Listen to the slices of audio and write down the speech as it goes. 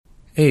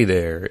Hey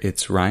there,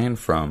 it's Ryan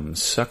from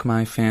Suck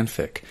My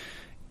Fanfic.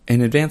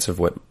 In advance of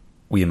what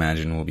we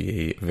imagine will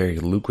be a very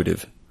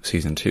lucrative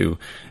Season 2,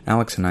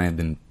 Alex and I have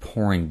been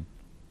pouring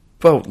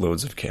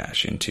boatloads of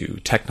cash into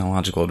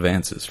technological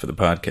advances for the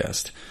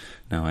podcast.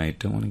 Now, I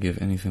don't want to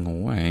give anything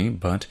away,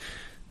 but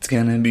it's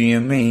gonna be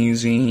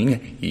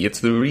amazing. It's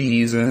the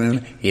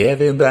reason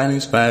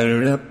everybody's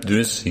fired up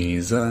this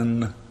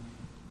season.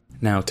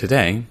 Now,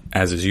 today,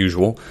 as is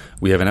usual,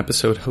 we have an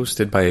episode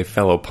hosted by a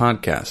fellow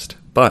podcast.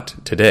 But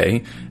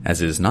today,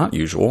 as is not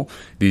usual,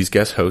 these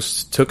guest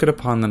hosts took it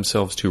upon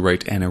themselves to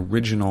write an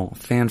original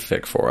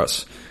fanfic for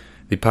us.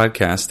 The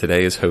podcast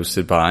today is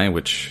hosted by,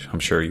 which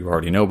I'm sure you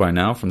already know by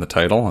now from the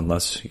title,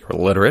 unless you're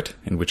illiterate,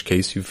 in which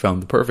case you've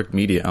found the perfect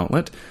media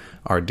outlet,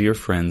 our dear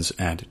friends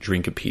at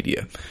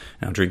Drinkipedia.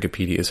 Now,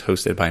 Drinkipedia is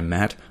hosted by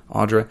Matt,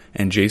 Audra,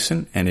 and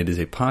Jason, and it is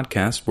a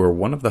podcast where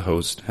one of the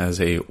hosts has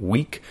a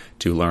week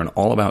to learn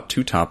all about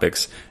two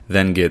topics,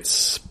 then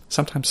gets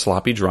sometimes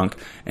sloppy drunk,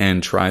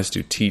 and tries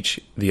to teach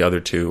the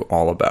other two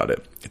all about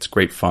it. It's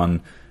great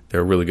fun.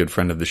 They're a really good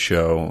friend of the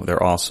show.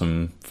 They're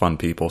awesome, fun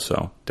people,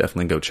 so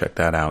definitely go check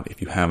that out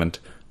if you haven't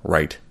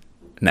right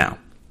now.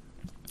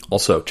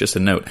 Also, just a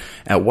note,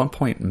 at one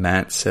point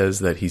Matt says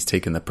that he's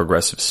taken the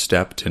progressive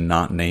step to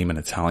not name an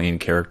Italian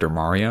character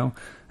Mario.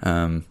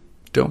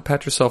 Don't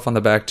pat yourself on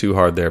the back too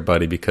hard there,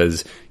 buddy,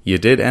 because you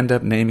did end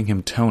up naming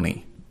him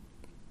Tony.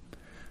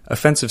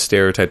 Offensive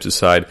stereotypes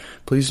aside,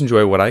 please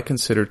enjoy what I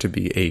consider to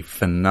be a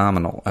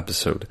phenomenal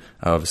episode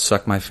of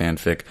Suck My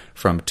Fanfic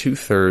from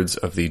 2/3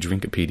 of the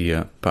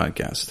Drinkipedia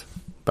podcast.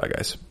 Bye,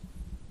 guys.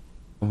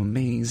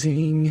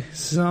 Amazing,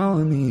 so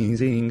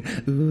amazing.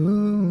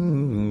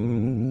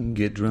 Ooh,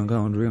 get drunk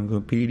on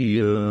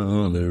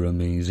Drinkipedia. They're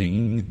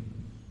amazing.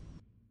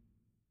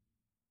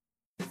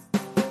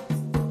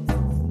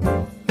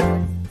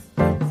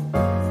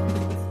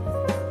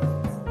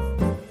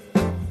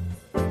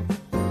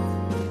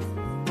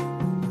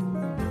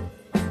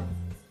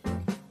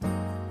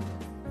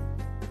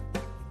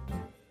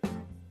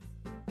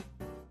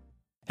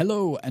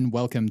 Hello and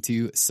welcome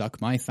to Suck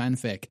My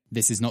Fanfic.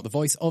 This is not the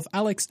voice of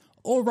Alex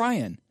or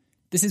Ryan.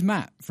 This is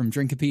Matt from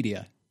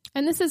Drinkipedia.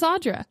 And this is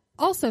Audra,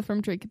 also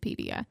from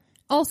Drinkipedia.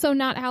 Also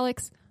not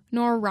Alex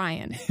nor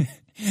Ryan.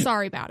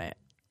 Sorry about it.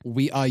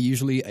 We are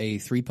usually a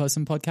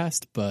 3-person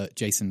podcast, but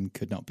Jason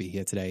could not be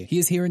here today. He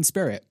is here in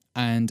spirit,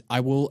 and I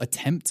will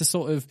attempt to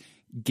sort of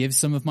give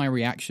some of my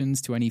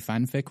reactions to any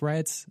fanfic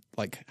read,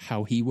 like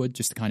how he would,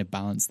 just to kind of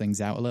balance things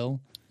out a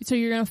little. So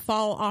you're going to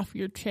fall off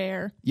your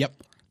chair. Yep.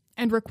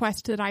 And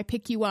request that I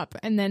pick you up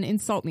and then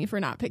insult me for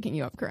not picking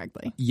you up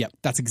correctly. Yep,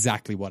 that's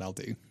exactly what I'll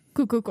do.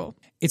 Cool.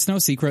 It's no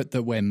secret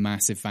that we're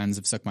massive fans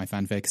of Suck My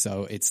Fanfic,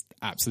 so it's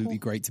absolutely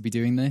great to be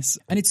doing this.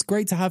 And it's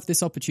great to have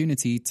this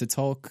opportunity to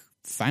talk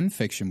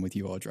fanfiction with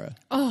you, Audra.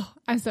 Oh,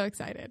 I'm so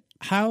excited.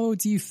 How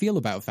do you feel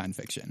about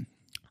fanfiction?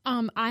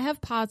 I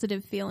have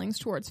positive feelings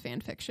towards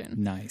fanfiction.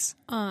 Nice.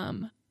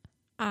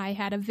 I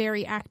had a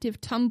very active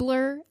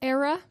Tumblr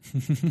era.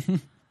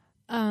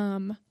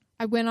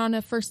 I went on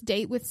a first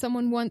date with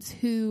someone once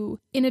who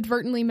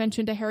inadvertently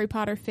mentioned a Harry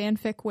Potter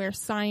fanfic where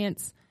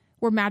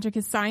magic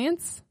is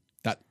science.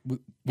 That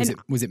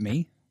was it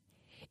me?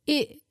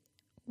 It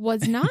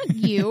was not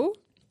you.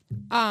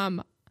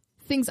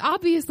 Things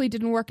obviously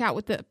didn't work out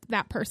with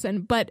that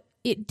person, but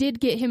it did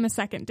get him a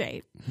second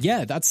date.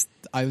 Yeah,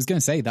 I was going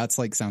to say, that's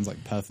sounds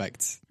like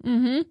perfect.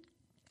 Mm-hmm.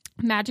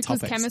 Magic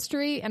topics. was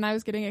chemistry, and I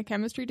was getting a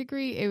chemistry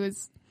degree. It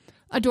was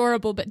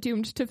adorable, but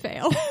doomed to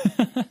fail.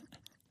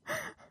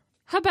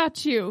 How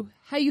about you?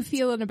 How you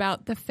feeling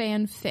about the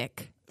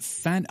fanfic?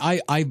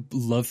 I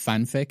love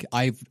fanfic.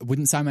 I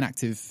wouldn't say I'm an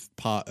active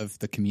part of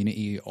the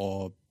community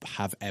or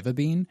have ever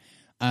been,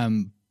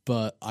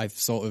 but I've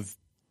sort of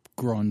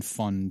grown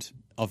fond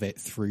of it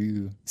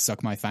through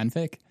Suck My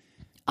Fanfic.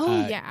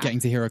 Oh, yeah. Getting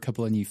to hear a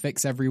couple of new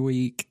fics every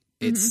week.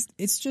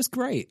 It's just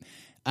great.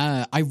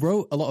 I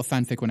wrote a lot of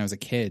fanfic when I was a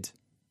kid.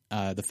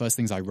 The first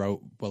things I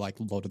wrote were like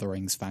Lord of the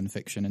Rings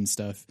fanfiction and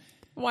stuff.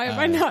 Why am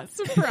I not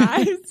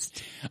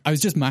surprised? I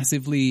was just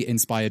massively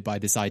inspired by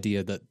this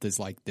idea that there's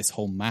like this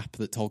whole map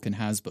that Tolkien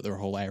has, but there are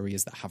whole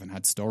areas that haven't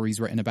had stories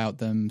written about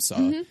them.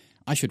 So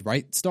I should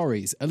write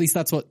stories. At least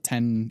that's what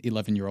 10,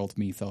 11-year-old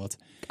me thought.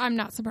 I'm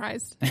not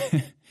surprised.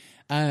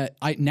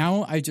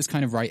 I just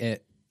kind of write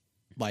it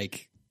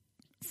like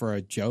for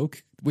a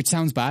joke, which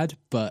sounds bad,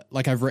 but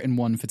like I've written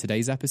one for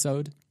today's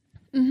episode.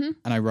 And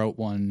I wrote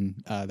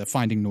one, the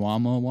Finding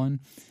Nuamo one.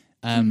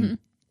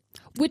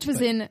 Which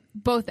was in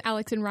both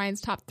Alex and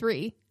Ryan's top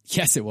 3.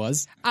 Yes, it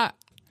was.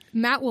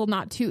 Matt will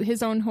not toot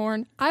his own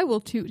horn. I will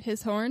toot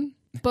his horn.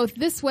 Both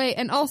this way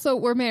and also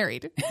we're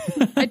married.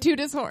 I toot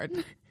his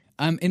horn.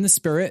 In the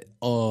spirit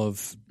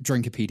of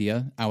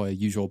Drinkipedia, our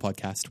usual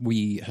podcast,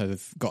 we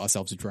have got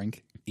ourselves a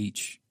drink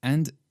each.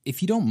 And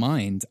if you don't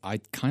mind,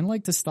 I'd kind of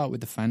like to start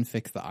with the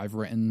fanfic that I've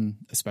written,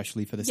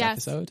 especially for this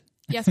episode.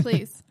 Yes,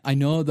 please. I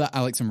know that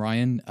Alex and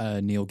Ryan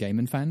are Neil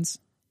Gaiman fans.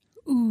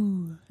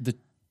 Ooh. The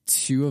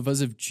two of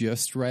us have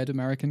just read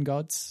American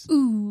Gods.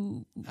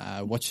 Ooh.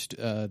 Watched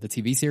the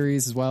TV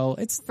series as well.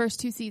 It's First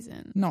 2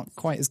 seasons. not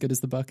quite as good as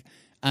the book.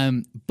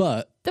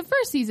 But The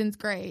first season's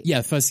great. yeah,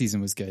 the first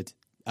season was good.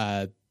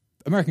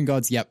 American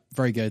Gods, yep,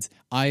 very good.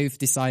 I've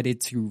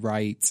decided to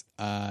write,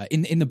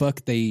 in the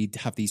book, they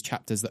have these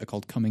chapters that are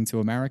called Coming to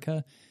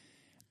America,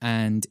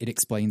 and it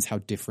explains how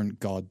different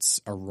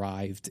gods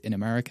arrived in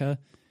America,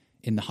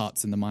 in the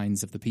hearts and the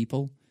minds of the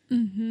people.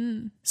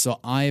 Mm-hmm. So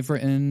I've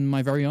written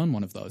my very own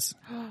one of those.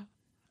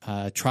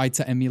 Tried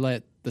to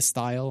emulate the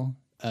style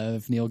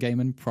of Neil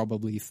Gaiman,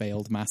 probably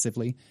failed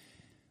massively.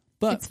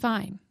 But It's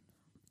fine.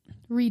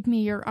 Read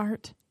me your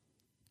art.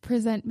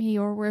 Present me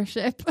your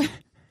worship.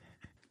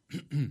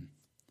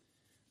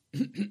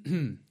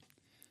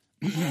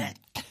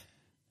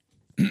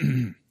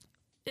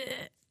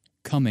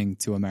 Coming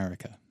to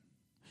America.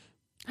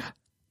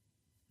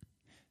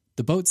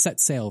 The boat set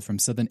sail from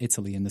southern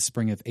Italy in the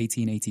spring of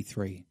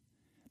 1883.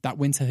 That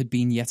winter had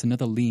been yet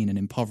another lean and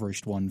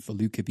impoverished one for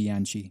Luca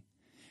Bianchi,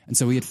 and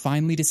so he had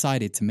finally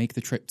decided to make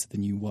the trip to the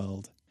New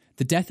World.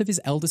 The death of his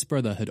eldest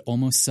brother had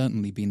almost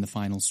certainly been the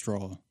final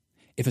straw.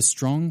 If a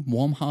strong,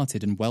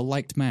 warm-hearted and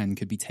well-liked man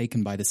could be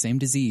taken by the same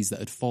disease that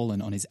had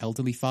fallen on his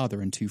elderly father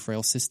and 2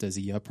 frail sisters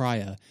a year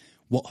prior,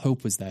 what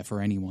hope was there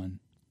for anyone?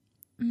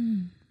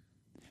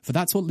 For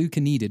that's what Luca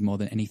needed more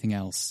than anything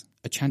else,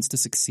 a chance to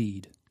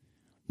succeed.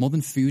 More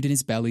than food in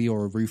his belly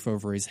or a roof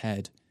over his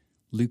head,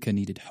 Luca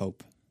needed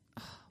hope.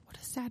 What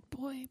a sad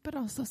boy, but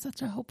also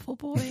such a hopeful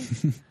boy.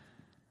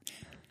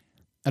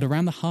 At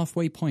around the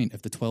halfway point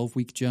of the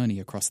 12-week journey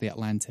across the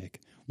Atlantic,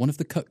 one of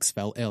the cooks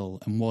fell ill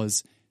and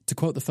was, to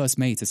quote the first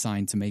mate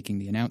assigned to making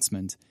the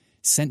announcement,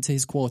 sent to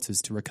his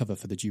quarters to recover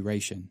for the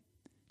duration.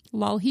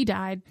 Lol, he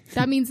died.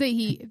 That means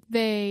that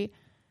they,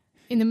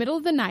 in the middle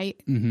of the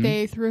night,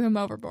 they threw him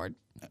overboard.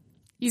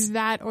 Either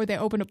that or they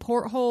opened a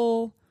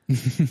porthole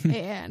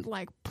and,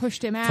 like,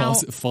 pushed him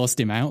out. Forced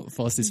him out,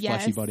 forced his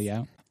fleshy body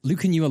out.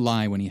 Luca knew a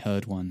lie when he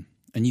heard one,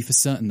 and knew for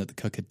certain that the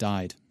cook had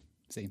died.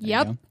 See, there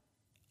you go.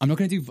 I'm not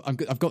going to do...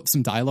 I've got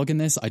some dialogue in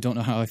this. I don't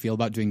know how I feel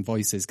about doing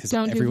voices, because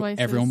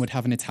everyone would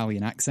have an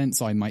Italian accent,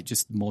 so I might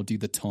just more do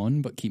the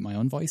tone, but keep my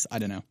own voice. I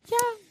don't know. Yeah.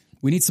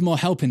 We need some more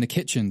help in the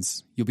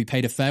kitchens. You'll be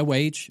paid a fair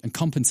wage and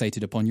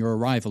compensated upon your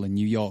arrival in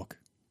New York.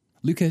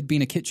 Luca had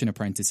been a kitchen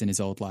apprentice in his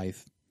old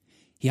life.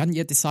 He hadn't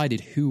yet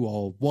decided who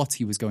or what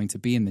he was going to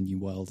be in the new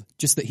world,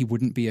 just that he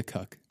wouldn't be a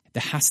cook.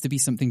 There has to be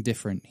something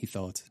different, he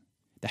thought.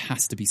 There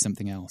has to be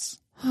something else.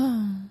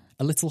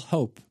 A little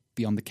hope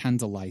beyond the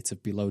candlelight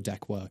of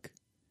below-deck work.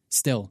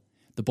 Still,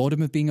 the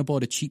boredom of being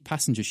aboard a cheap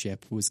passenger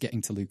ship was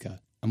getting to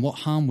Luca, and what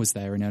harm was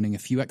there in earning a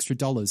few extra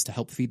dollars to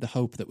help feed the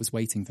hope that was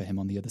waiting for him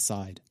on the other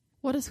side?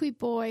 What a sweet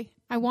boy.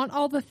 I want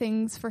all the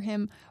things for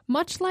him.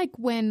 Much like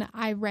when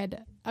I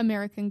read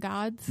American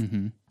Gods.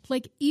 Mm-hmm.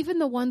 Like, even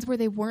the ones where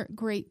they weren't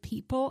great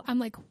people, I'm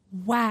like,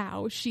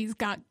 wow, she's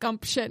got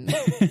gumption.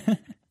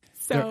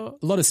 So there are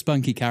a lot of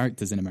spunky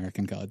characters in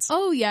American Gods.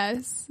 Oh,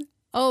 yes.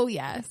 Oh,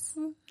 yes.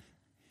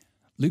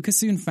 Luca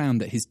soon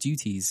found that his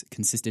duties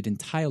consisted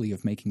entirely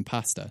of making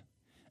pasta,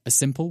 a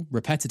simple,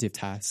 repetitive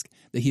task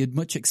that he had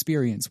much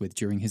experience with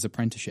during his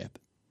apprenticeship.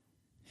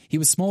 He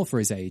was small for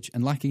his age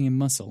and lacking in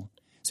muscle,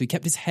 so he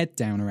kept his head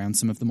down around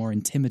some of the more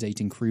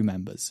intimidating crew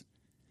members.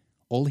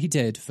 All he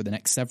did for the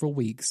next several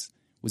weeks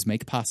was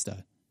make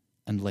pasta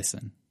and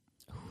listen.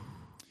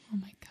 Oh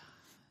my God.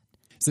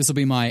 So this will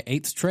be my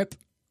 8th trip,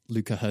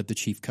 Luca heard the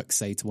chief cook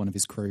say to one of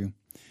his crew.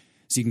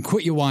 So you can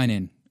quit your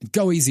whining and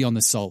go easy on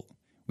the salt.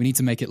 We need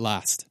to make it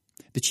last.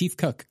 The chief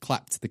cook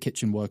clapped the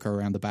kitchen worker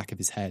around the back of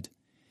his head.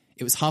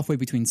 It was halfway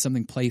between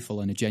something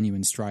playful and a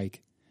genuine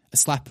strike, a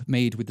slap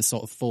made with the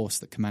sort of force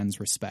that commands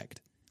respect.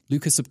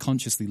 Luca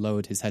subconsciously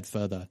lowered his head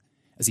further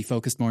as he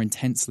focused more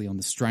intensely on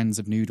the strands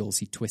of noodles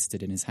he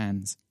twisted in his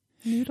hands.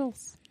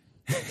 Noodles.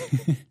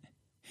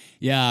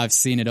 Yeah, I've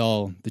seen it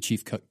all, the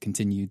chief cook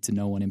continued to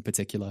no one in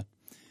particular.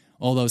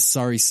 All those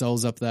sorry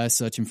souls up there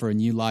searching for a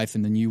new life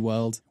in the new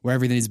world, where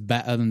everything is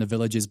better than the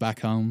villages back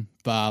home.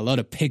 But a lot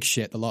of pig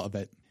shit, a lot of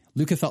it.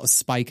 Luca felt a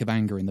spike of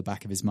anger in the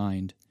back of his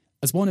mind.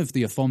 As one of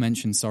the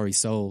aforementioned sorry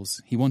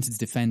souls, he wanted to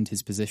defend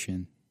his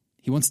position.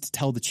 He wanted to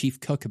tell the chief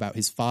cook about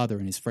his father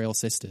and his frail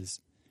sisters,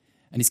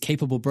 and his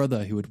capable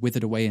brother who had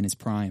withered away in his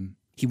prime.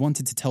 He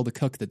wanted to tell the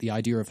cook that the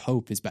idea of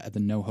hope is better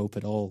than no hope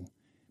at all,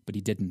 but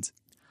he didn't.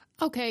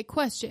 Okay,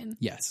 question.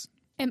 Yes.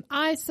 Am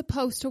I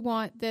supposed to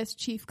want this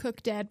chief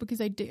cook dead?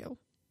 Because I do.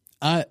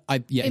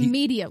 Yeah.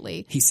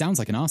 Immediately. He sounds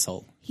like an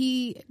asshole.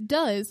 He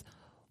does.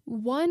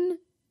 One,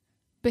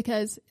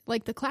 because,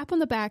 like, the clap on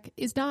the back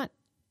is not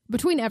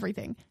between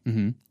everything.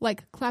 Mm-hmm.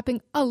 Like,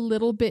 clapping a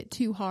little bit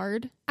too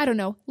hard. I don't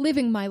know.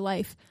 Living my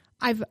life.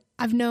 I've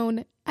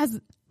known as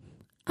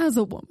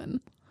a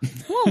woman.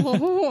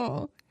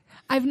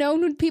 I've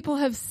known when people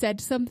have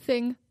said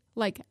something,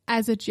 like,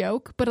 as a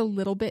joke, but a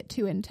little bit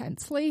too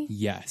intensely.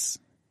 Yes.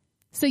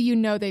 So you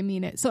know they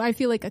mean it. So I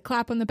feel like a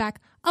clap on the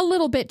back a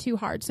little bit too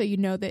hard, so you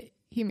know that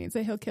he means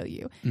that he'll kill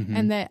you. Mm-hmm.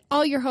 And that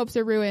all your hopes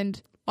are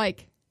ruined.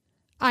 Like,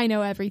 I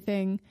know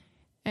everything,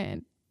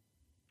 and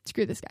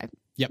screw this guy.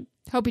 Yep.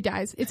 Hope he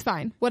dies. It's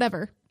fine.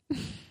 Whatever.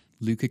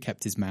 Luca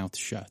kept his mouth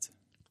shut.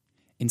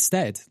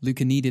 Instead,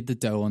 Luca kneaded the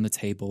dough on the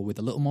table with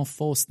a little more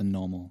force than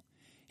normal.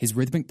 His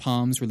rhythmic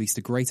palms released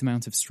a great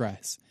amount of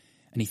stress,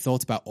 and he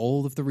thought about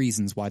all of the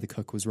reasons why the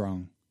cook was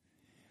wrong.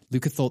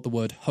 Luca thought the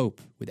word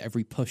hope with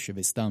every push of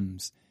his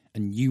thumbs,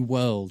 and new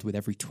world with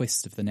every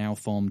twist of the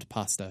now-formed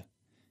pasta.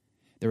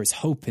 There is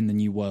hope in the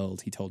new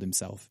world, he told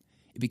himself.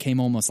 It became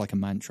almost like a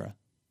mantra.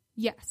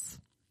 Yes.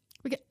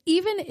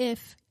 Even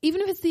if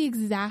it's the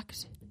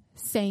exact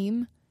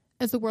same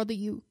as the world that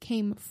you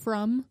came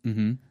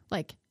from,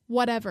 like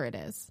whatever it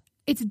is,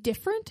 it's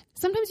different.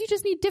 Sometimes you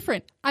just need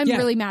different. I'm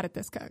really mad at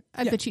this cook,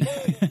 at the chief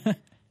cook.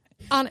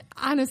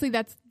 Honestly,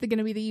 that's going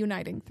to be the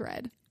uniting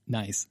thread.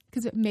 Nice.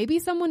 Because maybe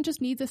someone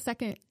just needs a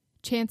second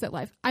chance at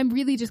life. I'm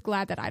really just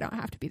glad that I don't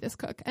have to be this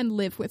cook and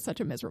live with such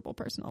a miserable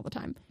person all the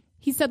time.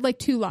 He said like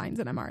 2 lines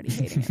and I'm already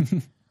hating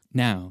him.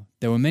 Now,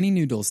 there were many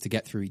noodles to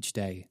get through each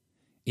day,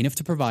 enough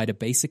to provide a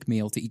basic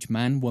meal to each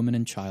man, woman,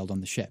 and child on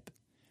the ship.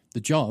 The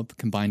job,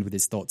 combined with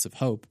his thoughts of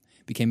hope,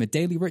 became a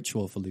daily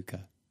ritual for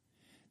Luca.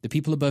 The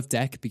people above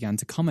deck began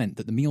to comment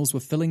that the meals were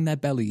filling their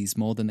bellies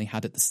more than they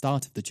had at the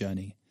start of the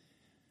journey.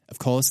 Of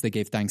course, they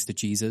gave thanks to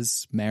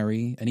Jesus,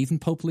 Mary, and even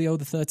Pope Leo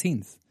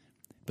XIII,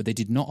 but they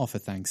did not offer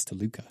thanks to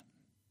Luca.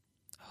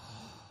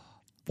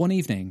 One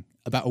evening,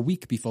 about a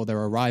week before their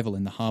arrival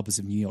in the harbours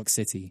of New York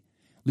City,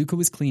 Luca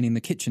was cleaning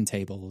the kitchen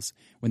tables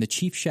when the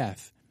chief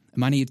chef, a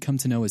man he had come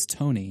to know as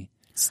Tony,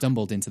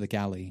 stumbled into the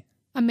galley.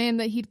 A man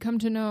that he'd come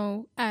to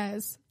know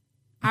as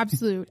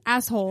absolute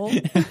asshole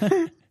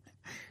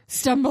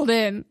stumbled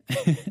in.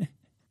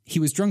 He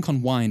was drunk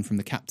on wine from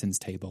the captain's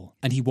table,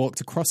 and he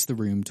walked across the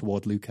room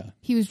toward Luca.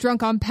 He was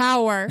drunk on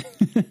power.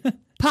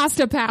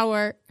 Pasta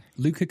power.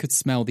 Luca could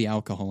smell the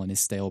alcohol in his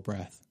stale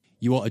breath.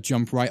 You ought to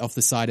jump right off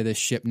the side of this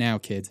ship now,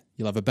 kid.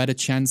 You'll have a better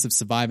chance of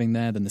surviving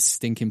there than the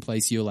stinking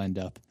place you'll end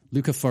up.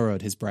 Luca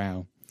furrowed his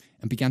brow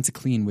and began to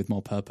clean with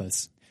more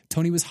purpose.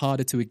 Tony was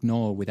harder to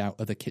ignore without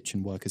other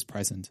kitchen workers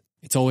present.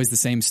 It's always the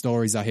same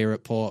stories I hear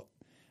at port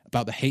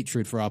about the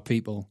hatred for our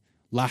people.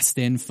 Last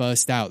in,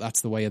 first out.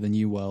 That's the way of the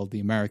new world,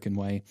 the American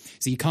way.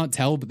 So you can't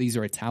tell, but these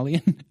are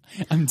Italian.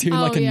 I'm doing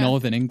a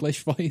Northern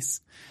English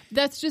voice.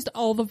 That's just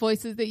all the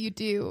voices that you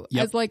do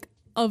as like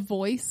a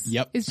voice.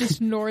 Yep. Is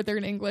just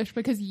Northern English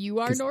because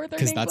you are Northern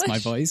English. Because that's my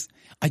voice.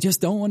 I just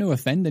don't want to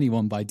offend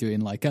anyone by doing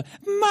like a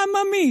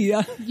Mamma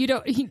Mia. You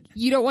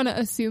don't want to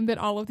assume that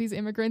all of these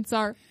immigrants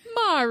are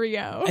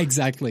Mario.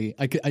 Exactly.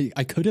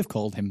 I could have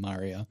called him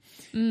Mario.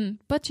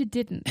 But you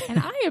didn't. And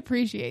I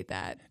appreciate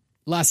that.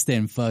 Last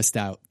in, first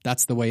out.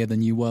 That's the way of the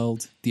new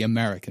world, the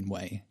American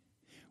way.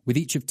 With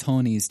each of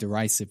Tony's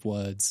derisive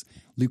words,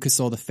 Luca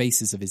saw the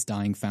faces of his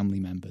dying family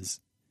members.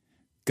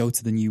 Go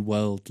to the new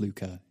world,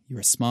 Luca.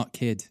 You're a smart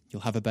kid.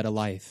 You'll have a better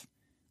life.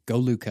 Go,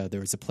 Luca.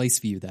 There is a place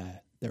for you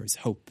there. There is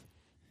hope.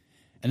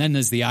 And then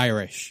there's the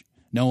Irish.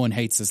 No one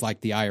hates us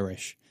like the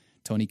Irish.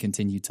 Tony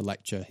continued to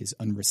lecture his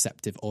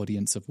unreceptive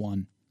audience of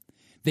one.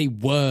 They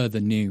were the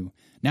new.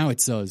 Now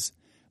it's us.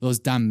 Those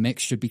damn Micks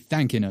should be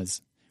thanking us.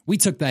 We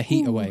took their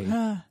heat away.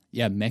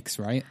 Yeah, Mix,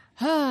 right?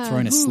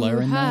 Throwing a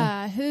slur in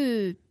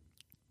there.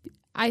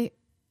 I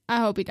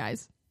hope he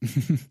dies.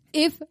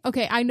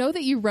 I know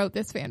that you wrote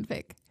this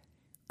fanfic.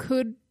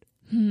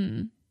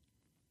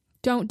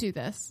 Don't do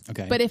this.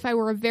 Okay. But if I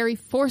were a very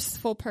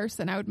forceful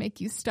person, I would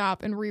make you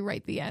stop and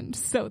rewrite the end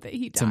so that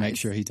he dies. To make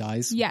sure he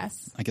dies?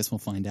 Yes. I guess we'll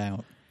find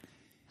out.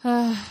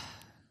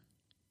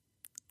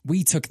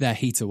 We took their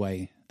heat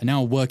away. And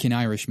now a working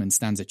Irishman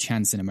stands a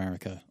chance in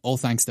America, all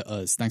thanks to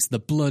us, thanks to the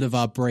blood of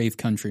our brave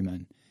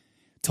countrymen.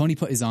 Tony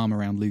put his arm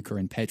around Luca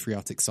in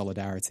patriotic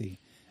solidarity,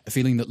 a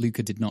feeling that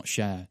Luca did not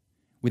share.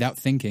 Without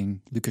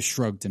thinking, Luca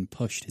shrugged and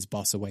pushed his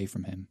boss away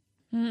from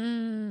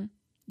him.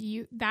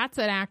 That's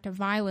an act of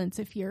violence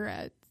if you're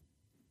a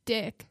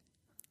dick.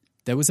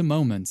 There was a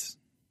moment,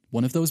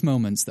 one of those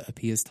moments that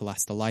appears to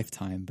last a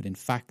lifetime, but in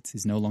fact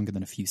is no longer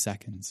than a few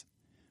seconds,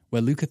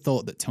 where Luca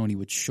thought that Tony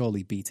would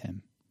surely beat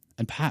him.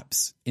 And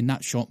perhaps, in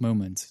that short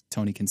moment,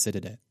 Tony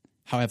considered it.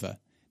 However,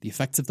 the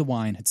effects of the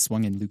wine had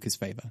swung in Luca's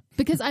favor.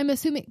 Because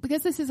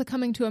this is a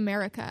coming to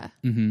America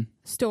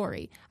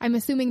story, I'm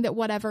assuming that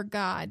whatever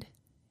God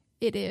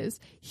it is,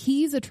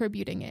 he's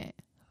attributing it.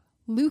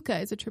 Luca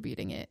is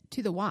attributing it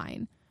to the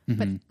wine.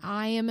 But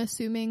I am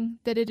assuming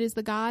that it is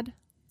the God.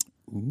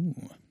 Ooh.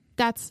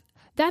 That's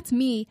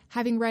me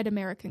having read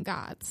American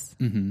Gods.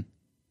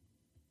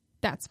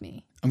 That's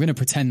me. I'm going to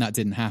pretend that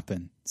didn't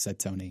happen, said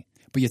Tony.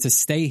 But you're to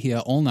stay here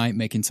all night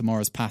making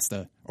tomorrow's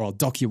pasta, or I'll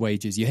dock your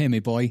wages. You hear me,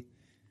 boy?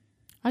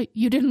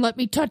 You didn't let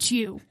me touch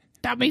you.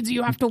 That means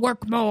you have to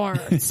work more,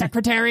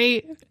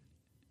 secretary.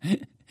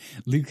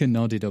 Luca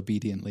nodded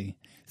obediently,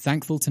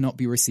 thankful to not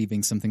be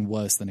receiving something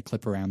worse than a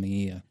clip around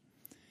the ear.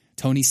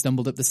 Tony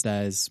stumbled up the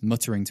stairs,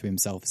 muttering to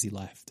himself as he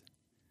left.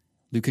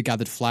 Luca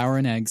gathered flour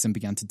and eggs and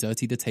began to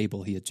dirty the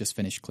table he had just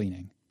finished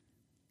cleaning.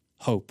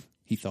 Hope,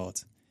 he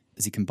thought,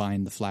 as he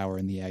combined the flour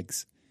and the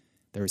eggs.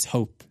 There is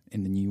hope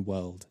in the new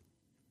world.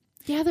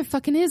 Yeah, there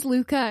fucking is,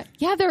 Luca.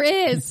 Yeah, there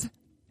is.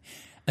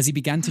 As he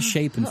began to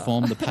shape and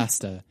form the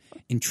pasta,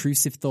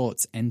 intrusive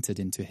thoughts entered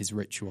into his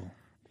ritual.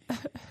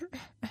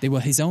 They were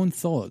his own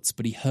thoughts,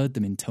 but he heard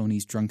them in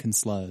Tony's drunken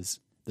slurs.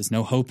 There's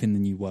no hope in the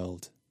new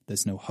world.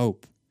 There's no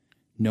hope.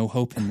 No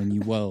hope in the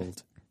new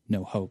world.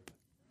 No hope.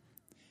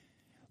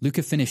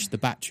 Luca finished the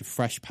batch of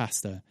fresh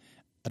pasta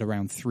at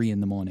around 3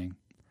 a.m.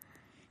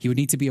 He would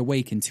need to be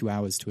awake in 2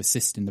 hours to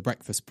assist in the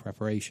breakfast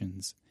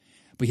preparations,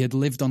 but he had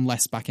lived on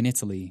less back in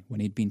Italy when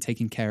he'd been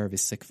taking care of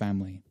his sick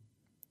family.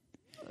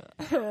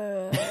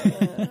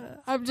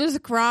 I'm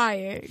just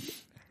crying.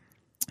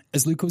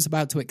 As Luca was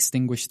about to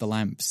extinguish the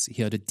lamps,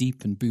 he heard a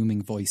deep and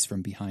booming voice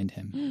from behind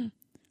him.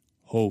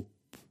 Hope,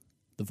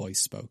 the voice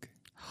spoke.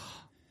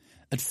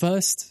 At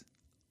first,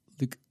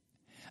 Luca...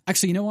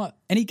 Actually, you know what?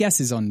 Any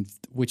guesses on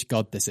which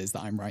god this is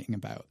that I'm writing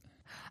about?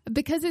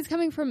 Because it's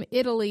coming from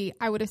Italy,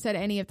 I would have said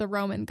any of the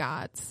Roman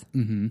gods.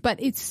 Mm-hmm. But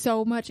it's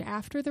so much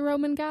after the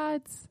Roman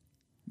gods.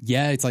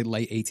 Yeah, it's like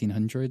late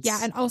 1800s. Yeah,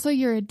 and also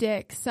you're a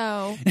dick,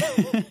 so...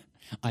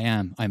 I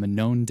am. I'm a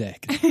known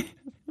dick.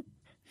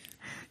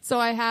 So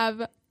I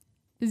have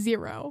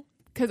 0,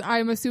 because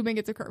I'm assuming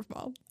it's a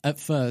curveball. At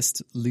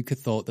first, Luca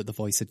thought that the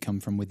voice had come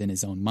from within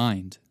his own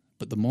mind,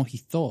 but the more he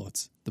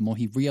thought, the more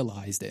he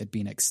realized it had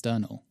been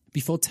external.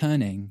 Before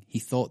turning, he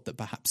thought that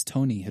perhaps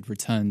Tony had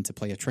returned to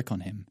play a trick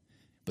on him,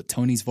 but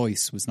Tony's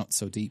voice was not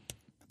so deep.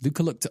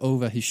 Luca looked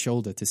over his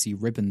shoulder to see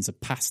ribbons of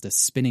pasta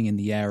spinning in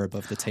the air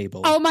above the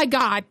table. Oh my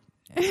god!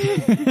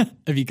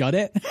 Have you got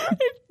it?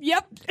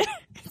 Yep.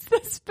 It's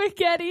the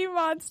spaghetti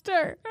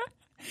monster.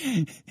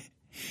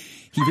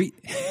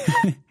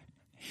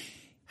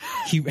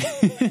 You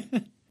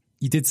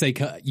did say,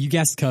 you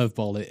guessed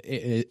curveball.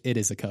 It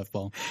is a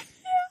curveball.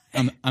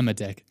 Yeah. I'm a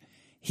dick.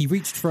 He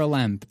reached for a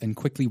lamp and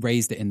quickly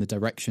raised it in the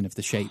direction of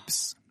the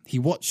shapes. He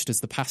watched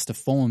as the pasta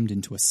formed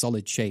into a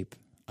solid shape.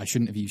 I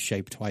shouldn't have used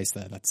shape twice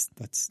there.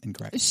 That's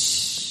incorrect.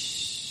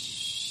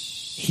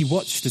 He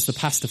watched as the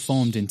pasta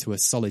formed into a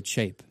solid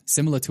shape,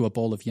 similar to a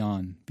ball of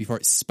yarn, before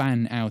it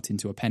span out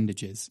into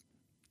appendages.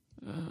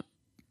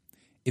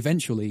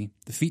 Eventually,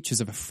 the features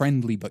of a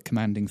friendly but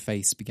commanding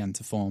face began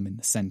to form in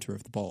the center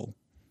of the ball.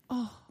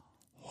 Oh.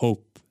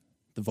 Hope,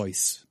 the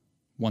voice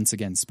once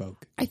again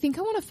spoke. I think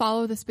I want to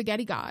follow the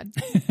spaghetti god.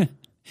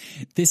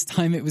 This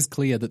time it was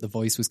clear that the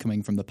voice was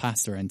coming from the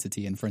pasta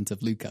entity in front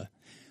of Luca.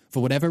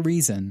 For whatever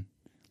reason,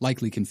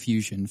 likely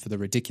confusion for the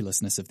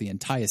ridiculousness of the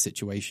entire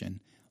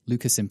situation,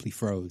 Luca simply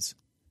froze.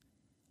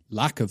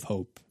 Lack of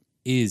hope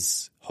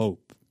is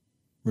hope.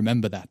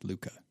 Remember that,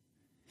 Luca.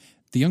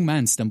 The young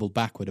man stumbled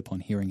backward upon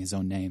hearing his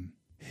own name.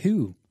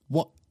 Who?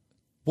 What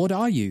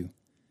are you?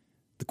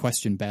 The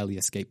question barely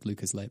escaped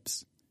Luca's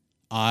lips.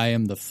 I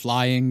am the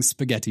flying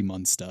spaghetti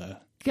monster.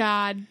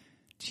 God,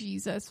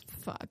 Jesus,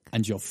 fuck.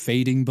 And your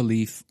fading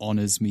belief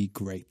honors me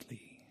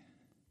greatly.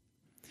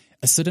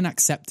 A sudden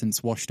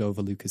acceptance washed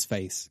over Luca's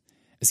face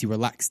as he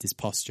relaxed his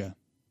posture.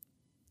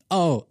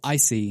 Oh, I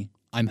see.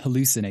 I'm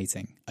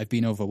hallucinating. I've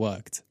been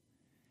overworked.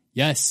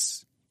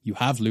 Yes, you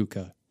have,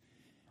 Luca.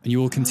 And you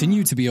will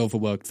continue to be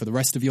overworked for the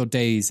rest of your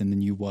days in the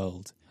new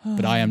world.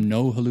 But I am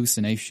no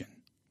hallucination.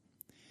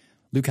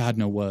 Luca had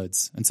no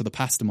words, and so the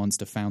pasta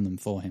monster found them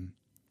for him.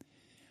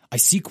 I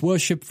seek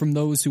worship from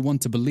those who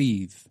want to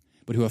believe,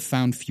 but who have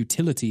found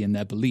futility in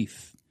their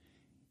belief.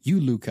 You,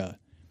 Luca,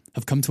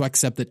 have come to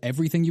accept that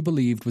everything you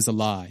believed was a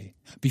lie,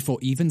 before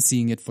even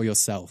seeing it for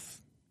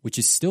yourself, which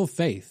is still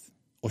faith,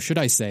 or should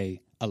I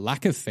say, a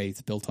lack of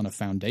faith built on a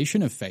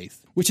foundation of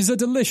faith, which is a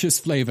delicious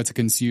flavor to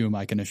consume,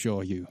 I can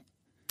assure you.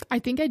 I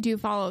think I do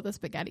follow the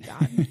spaghetti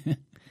god.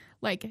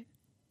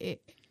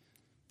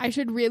 I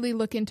should really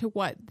look into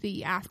what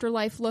the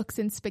afterlife looks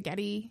in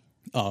spaghetti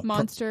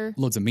monster.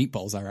 Loads of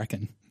meatballs, I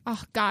reckon.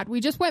 Oh, God,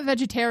 we just went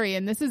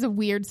vegetarian. This is a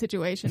weird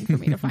situation for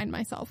me to find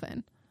myself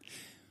in.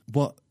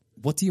 What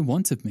do you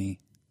want of me?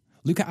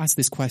 Luca asked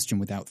this question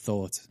without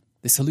thought.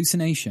 This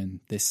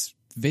hallucination, this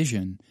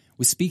vision,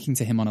 was speaking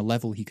to him on a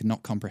level he could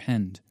not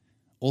comprehend.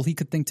 All he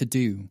could think to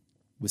do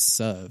was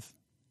serve.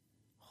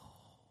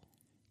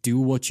 Do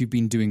what you've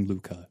been doing,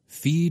 Luca.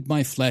 Feed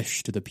my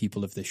flesh to the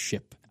people of this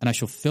ship, and I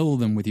shall fill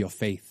them with your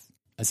faith,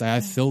 as I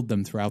have filled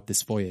them throughout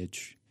this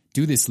voyage.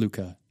 Do this,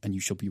 Luca, and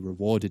you shall be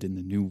rewarded in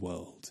the new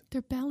world.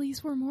 Their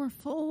bellies were more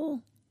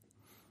full.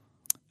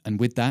 And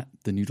with that,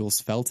 the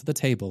noodles fell to the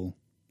table,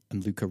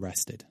 and Luca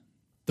rested.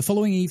 The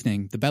following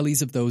evening, the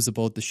bellies of those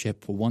aboard the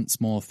ship were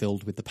once more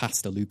filled with the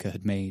pasta Luca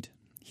had made.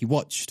 He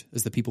watched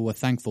as the people were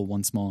thankful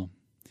once more.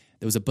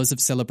 There was a buzz of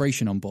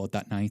celebration on board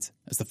that night,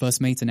 as the first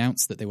mate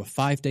announced that they were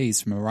 5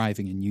 days from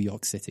arriving in New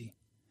York City.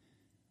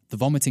 The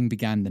vomiting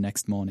began the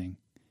next morning.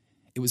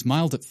 It was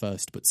mild at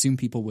first, but soon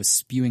people were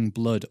spewing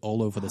blood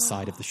all over the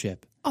side of the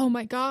ship. Oh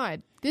my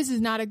God. This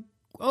is not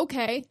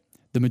okay.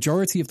 The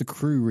majority of the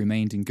crew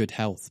remained in good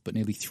health, but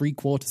nearly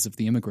 3/4 of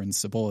the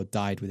immigrants aboard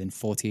died within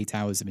 48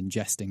 hours of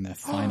ingesting their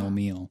final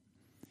meal.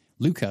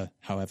 Luca,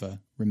 however,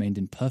 remained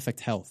in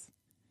perfect health.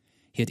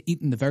 He had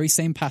eaten the very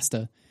same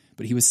pasta,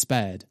 but he was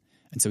spared,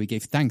 and so he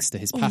gave thanks to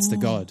his pasta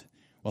god,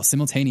 while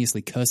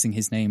simultaneously cursing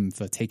his name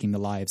for taking the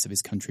lives of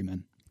his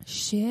countrymen.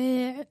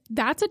 Shit.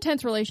 That's a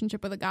tense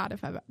relationship with a god.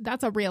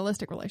 That's a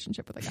realistic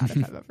relationship with a god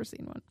if I've ever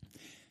seen one.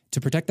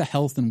 To protect the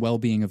health and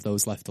well-being of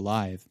those left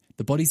alive,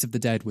 the bodies of the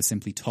dead were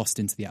simply tossed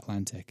into the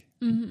Atlantic.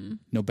 Mm-hmm.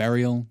 No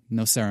burial,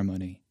 no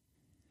ceremony.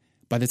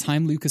 By the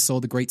time Lucas saw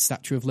the Great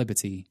Statue of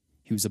Liberty,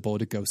 he was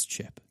aboard a ghost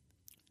ship.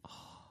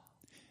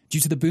 Due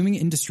to the booming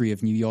industry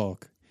of New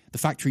York, the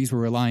factories were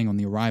relying on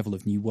the arrival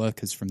of new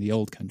workers from the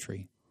old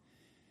country.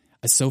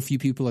 As so few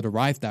people had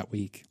arrived that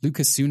week,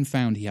 Lucas soon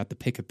found he had the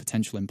pick of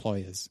potential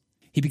employers.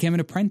 He became an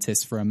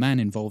apprentice for a man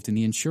involved in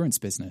the insurance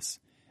business,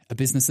 a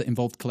business that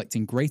involved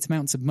collecting great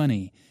amounts of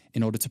money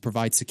in order to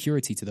provide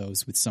security to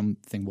those with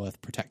something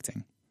worth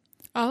protecting.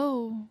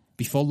 Oh.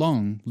 Before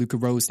long, Luca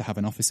rose to have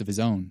an office of his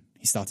own.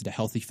 He started a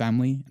healthy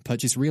family and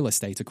purchased real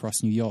estate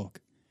across New York.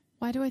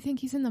 Why do I think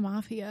he's in the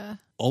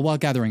mafia? All while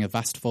gathering a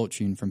vast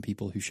fortune from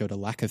people who showed a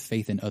lack of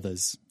faith in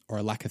others, or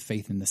a lack of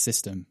faith in the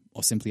system,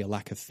 or simply a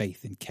lack of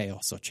faith in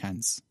chaos or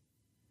chance.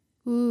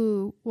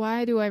 Ooh,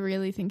 why do I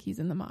really think he's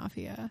in the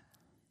mafia?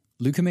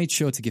 Luca made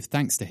sure to give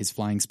thanks to his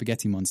flying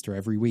spaghetti monster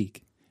every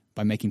week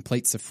by making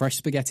plates of fresh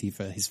spaghetti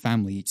for his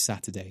family each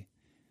Saturday.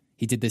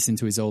 He did this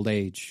into his old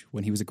age.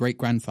 When he was a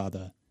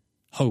great-grandfather,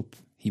 "Hope,"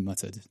 he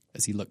muttered,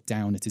 as he looked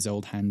down at his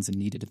old hands and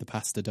kneaded the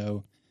pasta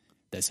dough.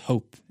 "There's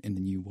hope in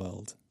the new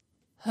world."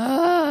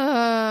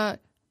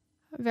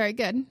 Very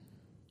good.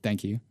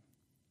 Thank you.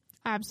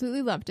 I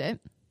absolutely loved it.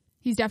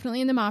 He's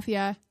definitely in the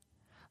mafia.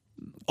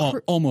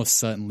 Almost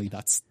certainly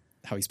that's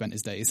how he spent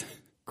his days.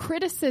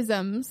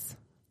 Criticisms.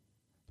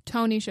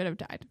 Tony should have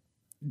died.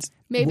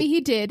 Maybe he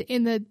did.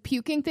 In the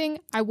puking thing,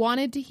 I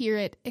wanted to hear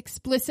it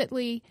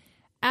explicitly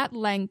at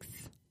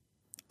length.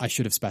 I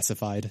should have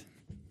specified.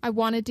 I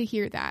wanted to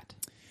hear that.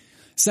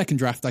 Second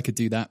draft, I could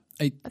do that.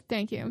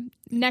 Thank you.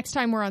 Next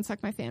time we're on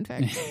Suck My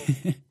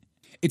Fanfic.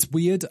 It's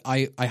weird.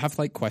 I have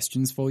like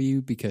questions for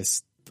you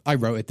because I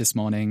wrote it this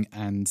morning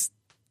and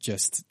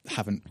just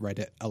haven't read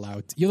it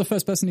aloud. You're the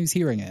first person who's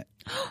hearing it.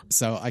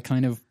 So I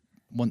kind of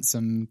want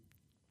some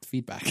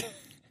feedback.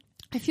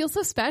 I feel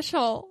so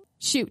special.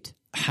 Shoot.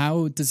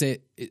 Is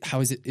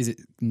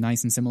it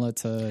nice and similar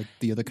to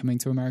the other Coming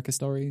to America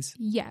stories?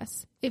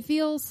 Yes. It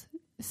feels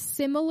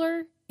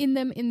similar in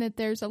them in that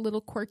there's a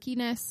little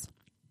quirkiness.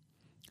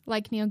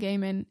 Like Neil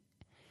Gaiman.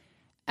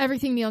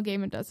 Everything Neil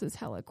Gaiman does is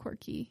hella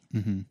quirky.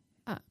 Mm-hmm.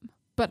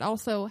 But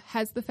also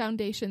has the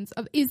foundations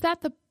of... Is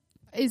that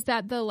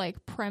the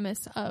like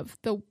premise of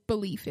the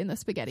belief in the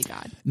spaghetti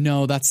god?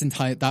 No,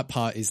 that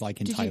part is like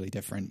entirely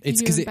different.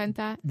 Did you invent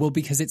that? Well,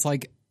 because it's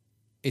like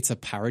it's a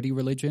parody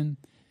religion.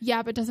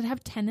 Yeah, but does it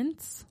have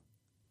tenets?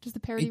 Does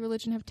the parody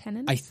religion have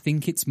tenets? I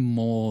think it's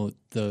more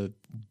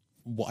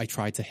what I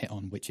tried to hit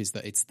on, which is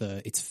that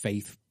it's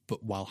faith,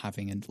 but while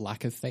having a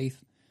lack of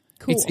faith.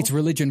 Cool. It's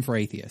religion for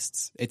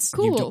atheists. It's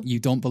cool. You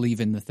don't believe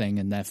in the thing,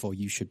 and therefore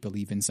you should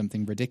believe in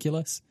something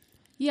ridiculous.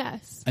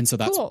 Yes. And so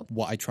that's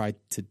what I tried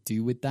to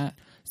do with that.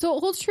 So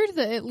it holds true to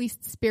the at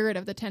least spirit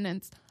of the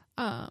tenets,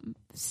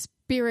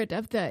 spirit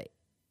of the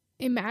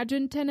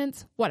imagined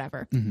tenets,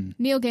 whatever.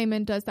 Mm-hmm. Neil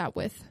Gaiman does that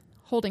with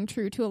holding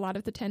true to a lot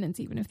of the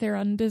tenets, even if they're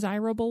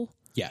undesirable.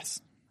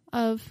 Yes.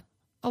 Of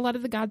a lot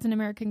of the gods and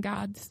American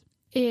gods.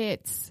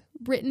 It's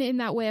written in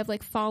that way of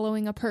like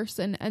following a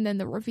person and then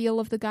the reveal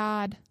of the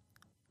god.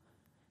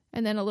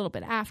 And then a little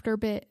bit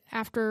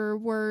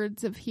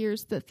afterwards of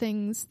here's the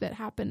things that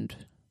happened.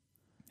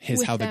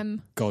 Here's how the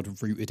God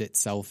rooted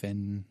itself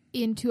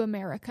into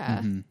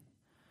America.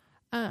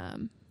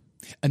 Mm-hmm.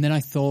 And then I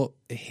thought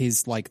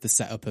the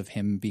setup of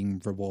him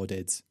being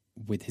rewarded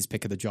with his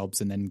pick of the jobs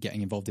and then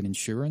getting involved in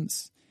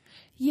insurance.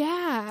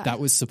 Yeah.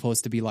 That was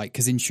supposed to be like,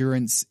 because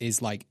insurance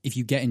is like, if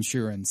you get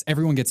insurance,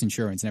 everyone gets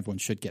insurance and everyone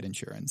should get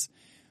insurance.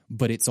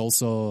 But it's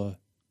also...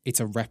 It's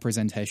a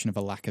representation of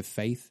a lack of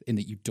faith in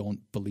that you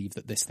don't believe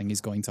that this thing is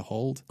going to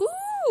hold.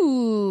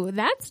 Ooh,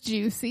 that's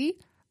juicy.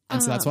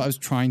 And so that's what I was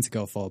trying to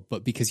go for.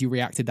 But because you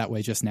reacted that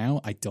way just now,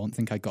 I don't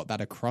think I got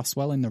that across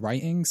well in the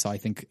writing. So I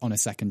think on a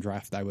second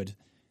draft, I would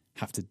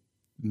have to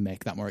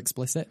make that more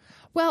explicit.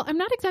 Well, I'm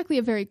not exactly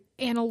a very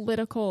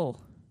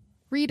analytical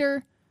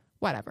reader.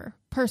 Whatever.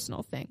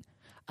 Personal thing.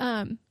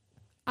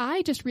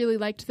 I just really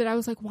liked that. I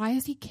was like, why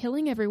is he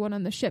killing everyone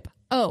on the ship?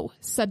 Oh,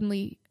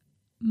 suddenly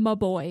my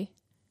boy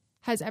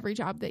has every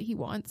job that he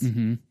wants,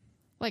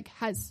 like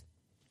has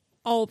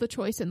all the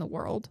choice in the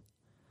world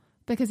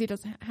because he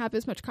doesn't have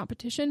as much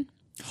competition.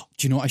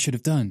 Do you know what I should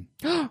have done?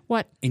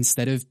 What?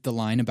 Instead of the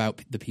line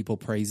about the people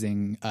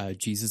praising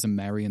Jesus and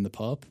Mary and the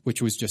Pope,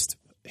 which was just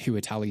who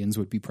Italians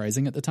would be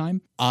praising at the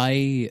time,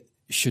 I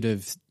should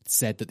have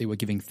said that they were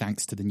giving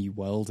thanks to the new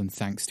world and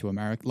thanks to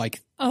America.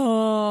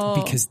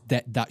 Because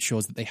that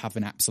shows that they have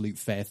an absolute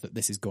faith that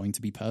this is going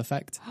to be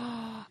perfect.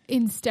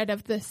 Instead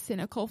of the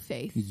cynical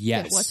faith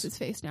that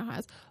What's-His-Face now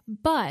has.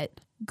 But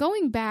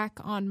going back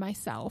on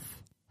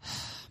myself,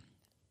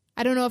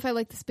 I don't know if I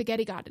like the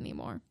spaghetti god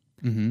anymore.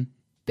 Mm-hmm.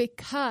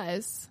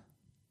 Because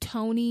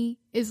Tony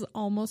is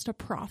almost a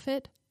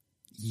prophet.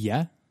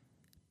 Yeah.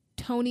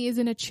 Tony is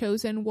in a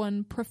chosen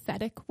one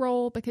prophetic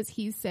role because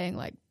he's saying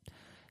like,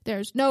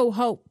 there's no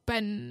hope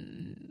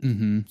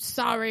and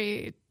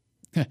sorry,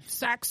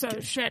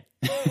 Saxo shit,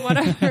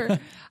 whatever.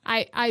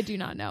 I do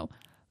not know.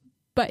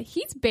 But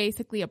he's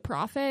basically a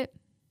prophet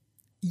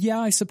Yeah,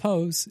 I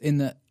suppose. In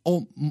that,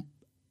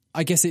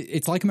 I guess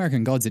it's like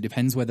American Gods. It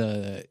depends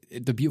whether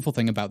the beautiful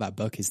thing about that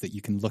book is that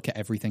you can look at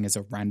everything as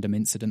a random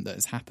incident that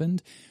has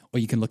happened, or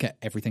you can look at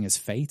everything as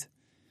fate.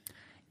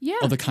 Yeah.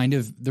 Or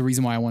the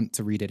reason why I want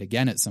to read it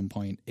again at some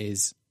point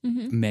is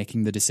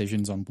making the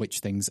decisions on which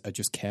things are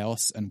just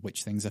chaos and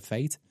which things are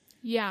fate.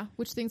 Yeah,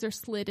 which things are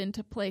slid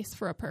into place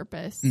for a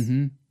purpose,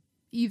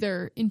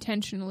 either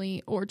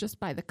intentionally or just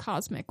by the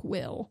cosmic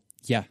will.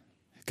 Yeah,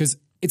 because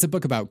it's a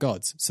book about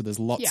gods, so there's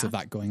lots of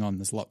that going on.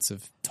 There's lots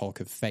of talk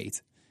of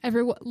fate.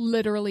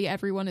 Literally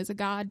everyone is a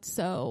god,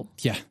 so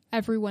yeah,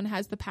 everyone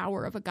has the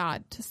power of a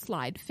god to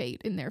slide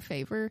fate in their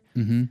favor.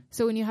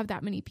 So when you have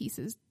that many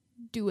pieces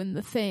doing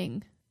the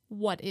thing,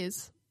 what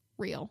is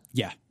real?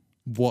 Yeah,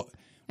 what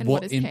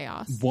is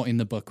chaos? What in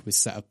the book was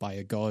set up by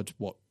a god?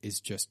 What is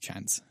just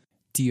chance?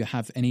 Do you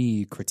have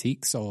any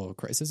critiques or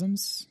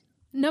criticisms?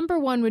 Number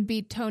 1 would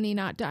be Tony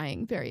not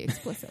dying very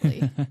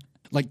explicitly.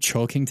 Like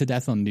choking to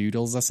death on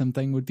noodles or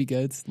something would be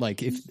good.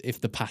 Like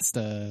if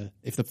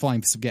the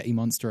flying spaghetti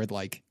monster had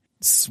like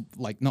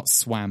not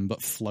swam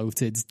but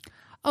floated.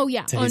 Oh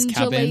yeah,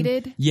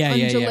 undulated.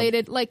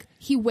 Undulated. Like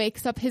he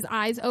wakes up, his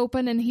eyes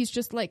open, and he's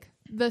just like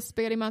the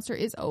spaghetti monster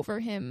is over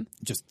him,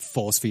 just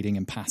force feeding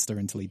him pasta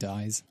until he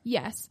dies.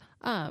 Yes.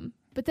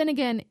 But then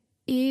again,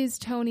 is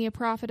Tony a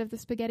prophet of the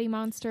spaghetti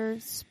monster,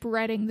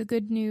 spreading the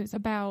good news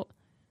about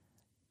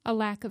a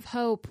lack of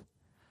hope?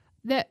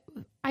 That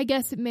I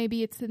guess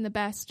maybe it's in the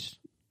best.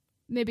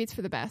 Maybe it's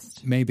for the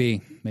best.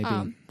 Maybe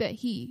that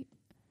he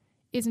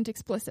isn't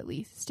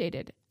explicitly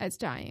stated as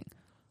dying.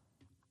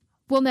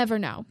 We'll never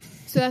know.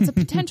 So that's a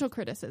potential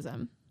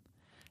criticism.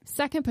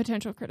 Second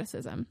potential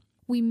criticism: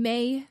 we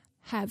may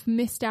have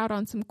missed out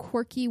on some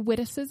quirky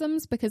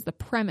witticisms because the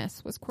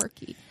premise was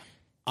quirky.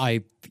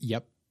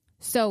 Yep.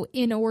 So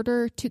in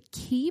order to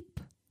keep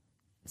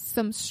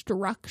some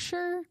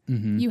structure,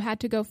 you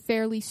had to go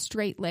fairly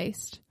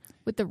straight-laced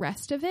with the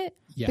rest of it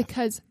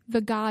because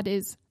the god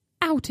is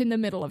out in the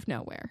middle of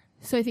nowhere.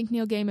 So I think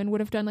Neil Gaiman would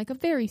have done like a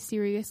very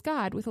serious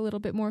god with a little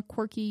bit more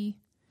quirky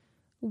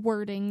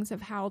wordings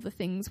of how the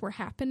things were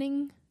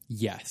happening.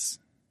 Yes.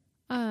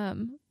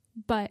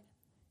 But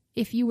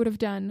if you would have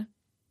done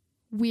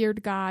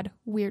weird god,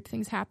 weird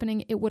things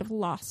happening, it would have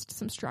lost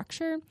some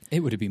structure.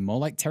 It would have been more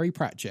like Terry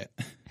Pratchett.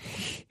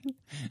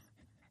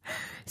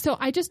 So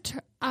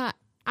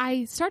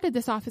I started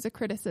this off as a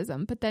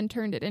criticism, but then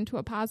turned it into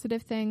a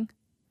positive thing.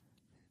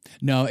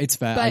 No, it's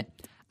fair. But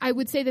I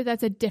would say that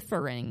that's a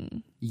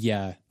differing.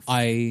 Yeah.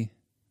 I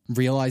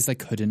realized I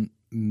couldn't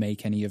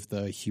make any of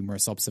the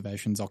humorous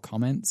observations or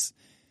comments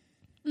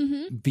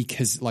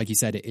because, like you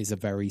said, it is a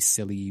very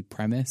silly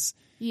premise.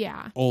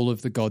 Yeah. All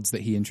of the gods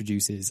that he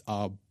introduces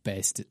are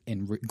based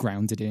in,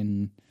 grounded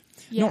in,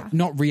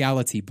 not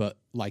reality, but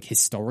like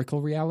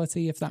historical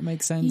reality, if that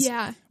makes sense.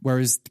 Yeah.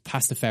 Whereas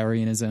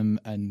Pastafarianism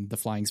and the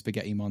flying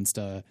spaghetti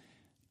monster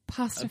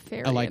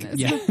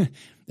Pastafarianism.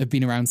 Have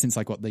been around since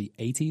like what, the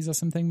 80s or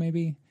something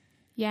maybe?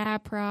 Yeah,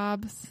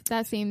 probs.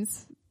 That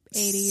seems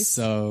 80s.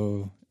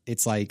 So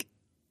it's like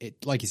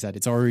you said,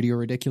 it's already a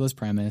ridiculous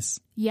premise.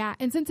 Yeah,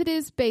 and since it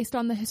is based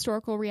on the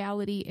historical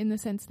reality in the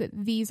sense that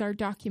these are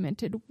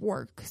documented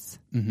works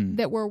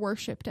that were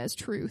worshipped as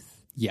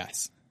truth.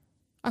 Yes.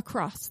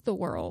 Across the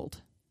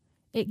world,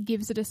 it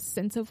gives it a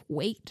sense of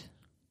weight.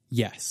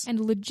 Yes. And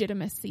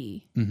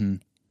legitimacy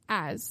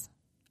as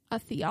a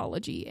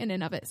theology in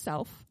and of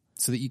itself.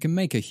 So that you can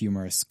make a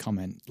humorous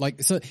comment.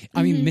 Like, so,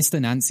 I mean, Mr.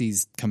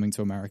 Nancy's Coming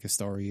to America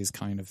story is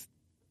kind of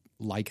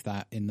like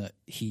that in that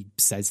he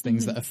says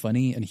things that are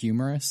funny and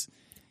humorous.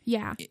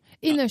 Yeah.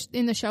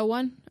 In the show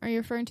one, are you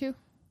referring to?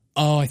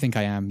 Oh, I think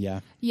I am, yeah.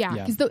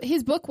 Yeah, because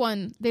his book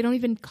one, they don't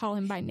even call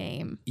him by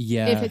name.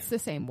 Yeah. If it's the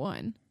same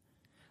one.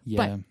 Yeah.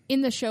 But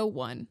in the show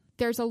one,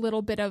 there's a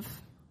little bit of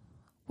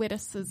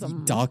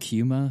witticism. Dark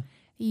humor.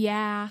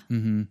 Yeah.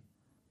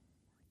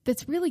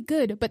 That's really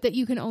good, but that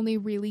you can only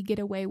really get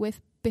away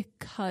with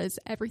because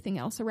everything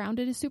else around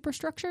it is super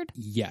structured.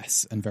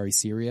 Yes, and very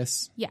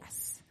serious.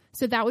 Yes.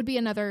 So that would be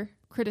another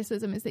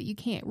criticism, is that you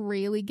can't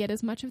really get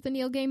as much of the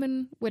Neil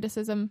Gaiman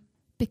witticism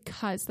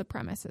because the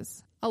premise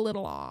is a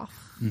little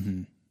off.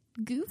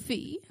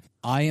 Goofy.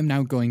 I am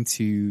now going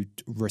to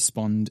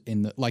respond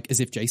in the, like, as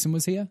if Jason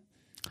was here.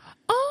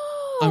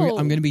 Oh!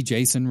 I'm going to be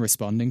Jason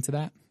responding to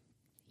that.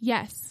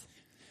 Yes.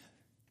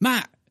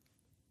 Matt,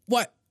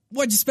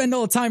 what'd you spend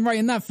all the time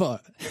writing that for?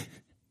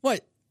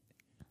 What?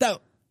 That?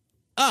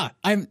 I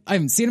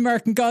haven't seen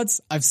American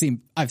Gods. I've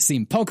seen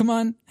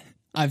Pokemon.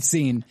 I've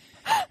seen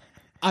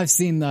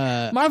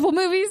the Marvel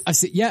movies.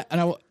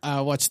 And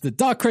I watched The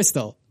Dark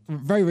Crystal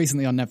very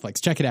recently on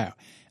Netflix. Check it out.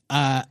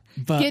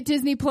 But get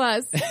Disney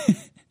Plus.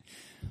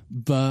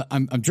 But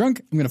I'm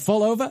drunk. I'm gonna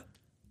fall over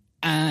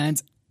and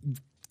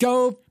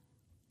go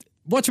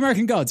watch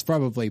American Gods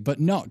probably, but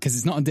not because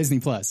it's not on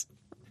Disney Plus.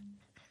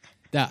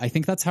 Yeah, I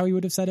think that's how he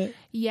would have said it.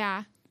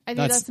 Yeah, I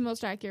think that's the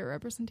most accurate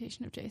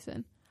representation of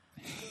Jason.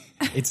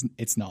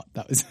 It's not.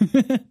 That was.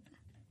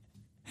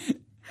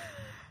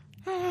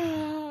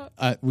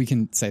 We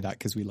can say that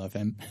because we love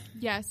him.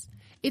 Yes.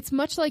 It's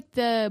much like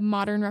the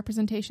modern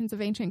representations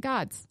of ancient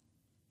gods.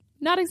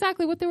 not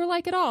exactly what they were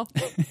like at all.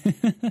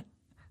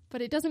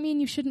 But it doesn't mean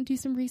you shouldn't do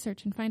some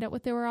research and find out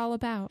what they were all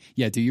about.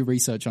 Yeah, do your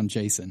research on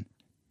Jason.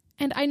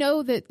 And I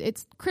know that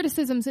it's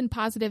criticisms and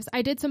positives.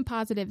 I did some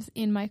positives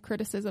in my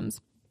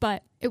criticisms,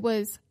 but it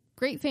was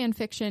great fan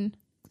fiction,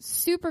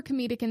 super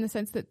comedic in the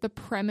sense that the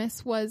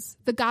premise was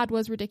the god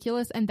was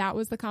ridiculous, and that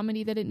was the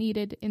comedy that it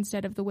needed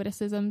instead of the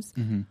witticisms.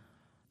 Mm-hmm.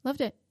 Loved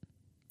it.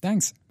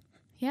 Thanks.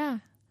 Yeah.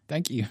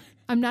 Thank you.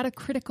 I'm not a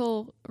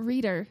critical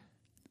reader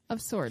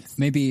of sorts.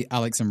 Maybe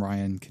Alex and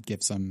Ryan could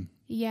give some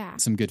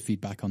good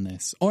feedback on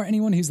this. Or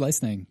anyone who's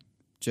listening.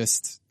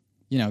 Just,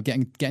 get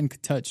in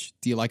touch.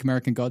 Do you like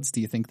American Gods?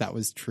 Do you think that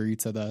was true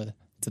to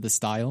the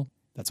style?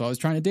 That's what I was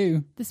trying to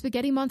do. The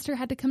spaghetti monster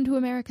had to come to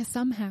America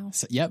somehow.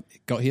 So, yep,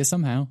 it got here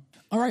somehow.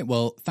 All right,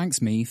 well,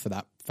 thanks me for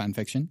that fan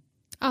fiction.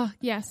 Oh,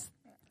 yes.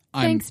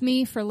 Thanks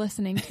me for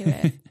listening to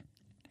it.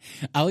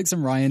 Alex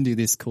and Ryan do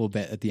this cool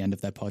bit at the end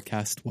of their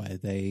podcast where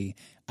they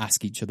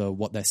ask each other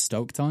what they're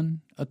stoked on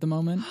at the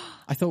moment.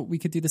 I thought we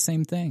could do the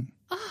same thing.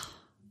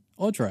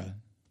 Audra,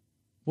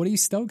 what are you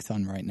stoked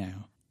on right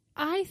now?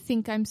 I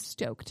think I'm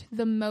stoked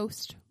the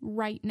most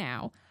right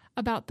now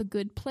about The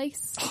Good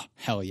Place.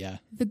 Hell yeah.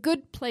 The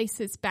Good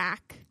Place is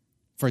back.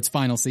 For its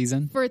final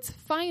season? For its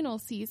final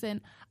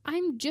season.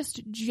 I'm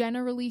just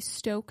generally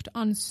stoked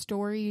on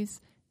stories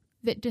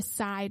that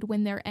decide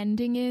when their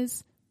ending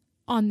is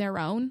on their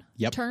own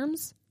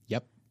terms.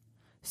 Yep.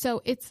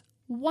 So it's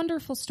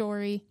wonderful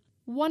story,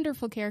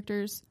 wonderful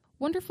characters,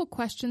 wonderful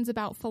questions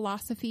about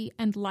philosophy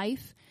and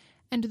life,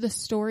 and the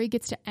story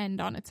gets to end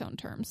on its own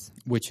terms.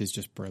 Which is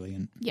just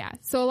brilliant. Yeah.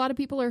 So a lot of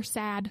people are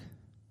sad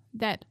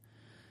that,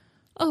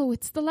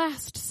 it's the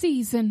last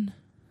season,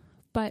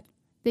 but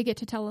they get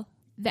to tell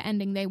the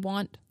ending they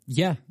want.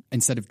 Yeah,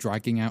 instead of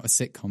dragging out a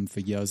sitcom for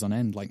years on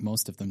end like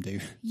most of them do.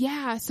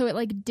 Yeah, so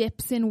it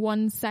dips in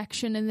one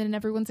section and then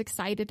everyone's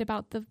excited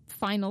about the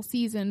final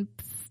season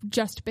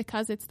just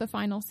because it's the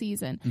final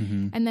season.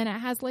 Mm-hmm. And then it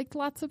has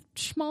lots of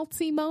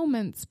schmaltzy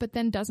moments, but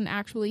then doesn't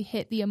actually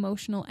hit the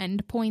emotional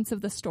end points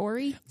of the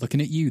story. Looking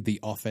at you, The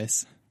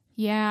Office.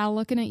 Yeah,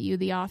 looking at you,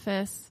 The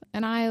Office.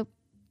 And I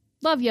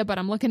love you, but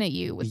I'm looking at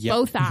you with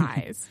both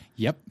eyes.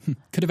 Yep.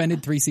 Could have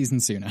ended 3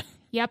 seasons sooner.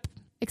 Yep.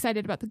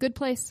 Excited about The Good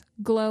Place.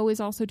 Glow is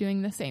also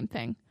doing the same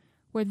thing,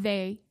 where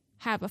they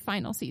have a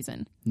final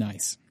season.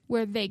 Nice.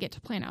 Where they get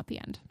to plan out the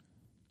end.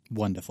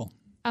 Wonderful.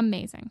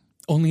 Amazing.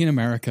 Only in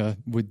America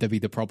would there be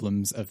the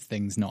problems of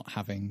things not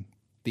having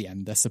the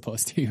end they're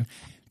supposed to,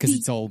 because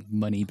it's all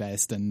money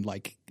based and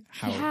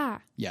how.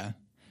 Yeah.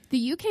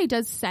 The UK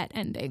does set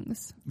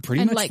endings.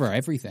 Pretty much for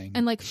everything.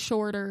 And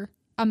shorter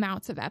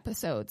amounts of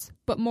episodes,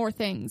 but more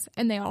things,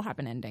 and they all have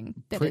an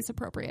ending that is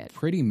appropriate.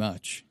 Pretty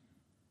much.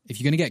 If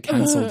you're going to get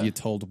cancelled, you're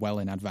told well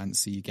in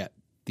advance so you get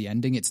the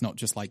ending. It's not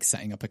just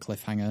setting up a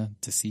cliffhanger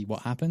to see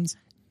what happens.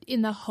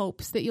 In the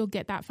hopes that you'll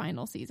get that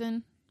final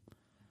season.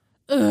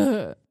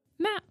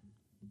 Matt.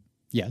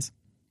 Yes?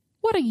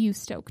 What are you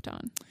stoked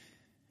on?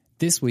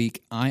 This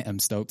week, I am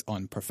stoked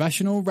on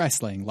professional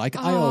wrestling, I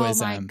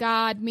always am. Oh my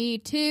God, me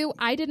too.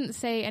 I didn't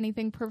say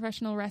anything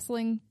professional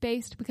wrestling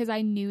based because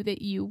I knew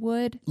that you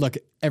would. Look,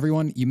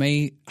 everyone, you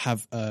may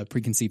have a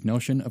preconceived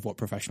notion of what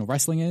professional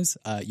wrestling is.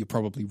 You're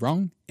probably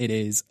wrong. It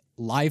is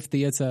live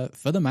theater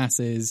for the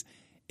masses.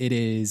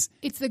 It's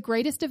the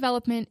greatest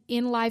development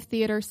in live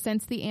theater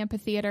since the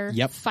amphitheater.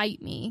 Yep.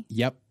 Fight me.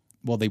 Yep.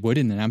 Well, they would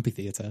in an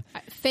amphitheater.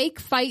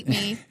 Fake fight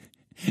me.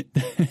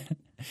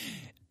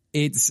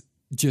 It's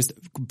just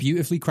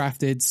beautifully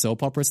crafted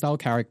soap opera style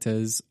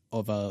characters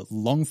over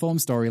long form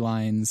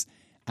storylines,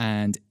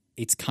 and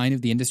it's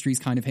the industry's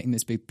kind of hitting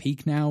this big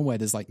peak now where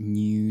there's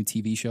new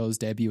TV shows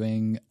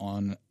debuting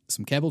on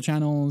some cable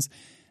channels,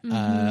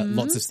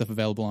 lots of stuff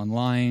available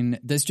online.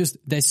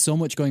 There's so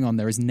much going on.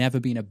 There has never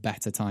been a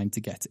better time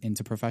to get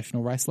into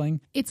professional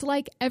wrestling. It's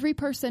like every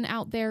person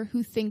out there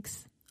who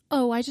thinks,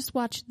 I just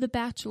watched The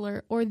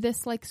Bachelor or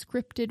this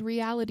scripted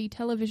reality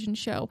television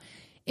show.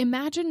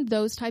 Imagine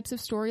those types of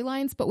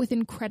storylines, but with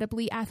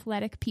incredibly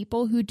athletic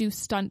people who do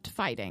stunt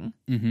fighting.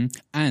 Mm-hmm.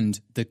 And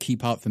the key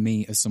part for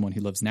me as someone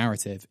who loves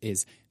narrative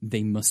is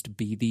they must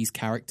be these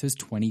characters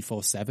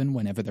 24/7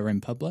 whenever they're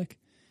in public.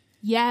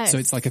 Yes. So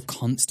it's a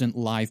constant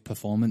live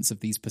performance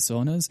of these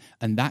personas.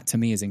 And that to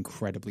me is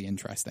incredibly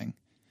interesting.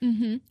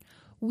 Mm-hmm.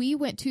 We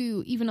went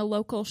to even a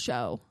local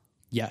show.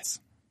 Yes.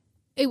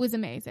 It was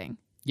amazing.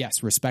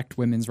 Yes. Respect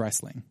women's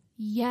wrestling.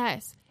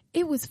 Yes.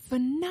 It was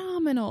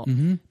phenomenal.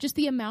 Mm-hmm. Just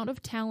the amount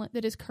of talent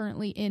that is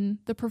currently in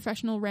the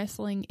professional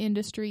wrestling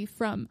industry,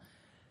 from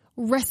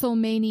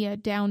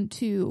WrestleMania down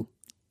to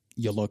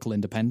your local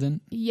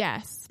independent.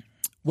 Yes.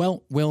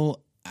 Well,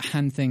 we'll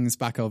hand things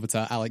back over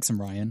to Alex and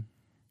Ryan.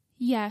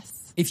 Yes.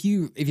 If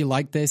you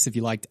like this, if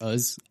you liked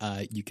us,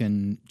 you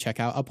can check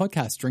out our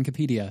podcast,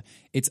 Drinkipedia.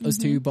 It's us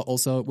two, but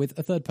also with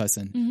a third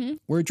person. Mm-hmm.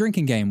 We're a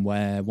drinking game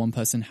where one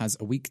person has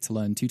a week to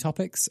learn 2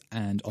 topics,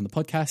 and on the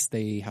podcast,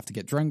 they have to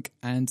get drunk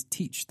and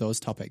teach those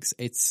topics.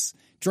 It's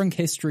drunk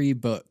history,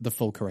 but the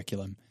full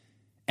curriculum.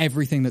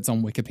 Everything that's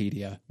on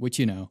Wikipedia, which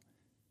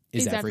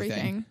is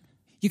everything.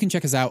 You can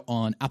check us out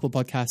on Apple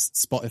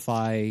Podcasts,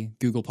 Spotify,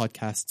 Google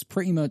Podcasts,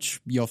 pretty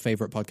much your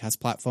favorite podcast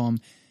platform.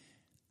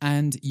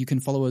 And you can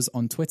follow us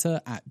on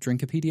Twitter at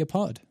drinkipedia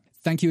pod.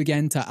 Thank you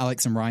again to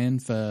Alex and Ryan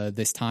for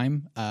this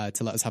time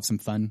to let us have some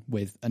fun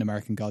with An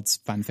American Gods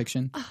fan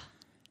fiction.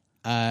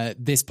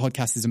 This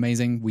podcast is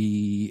amazing.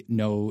 We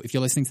know if you're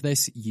listening to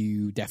this,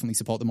 you definitely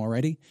support them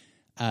already.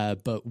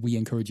 But we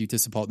encourage you to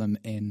support them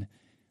in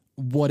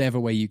whatever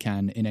way you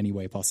can, in any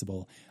way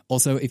possible.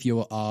 Also, if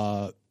you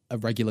are a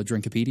regular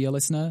Drinkipedia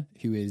listener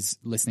who is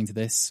listening to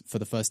this for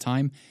the first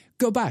time,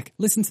 go back,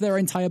 listen to their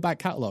entire back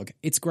catalogue.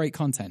 It's great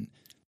content.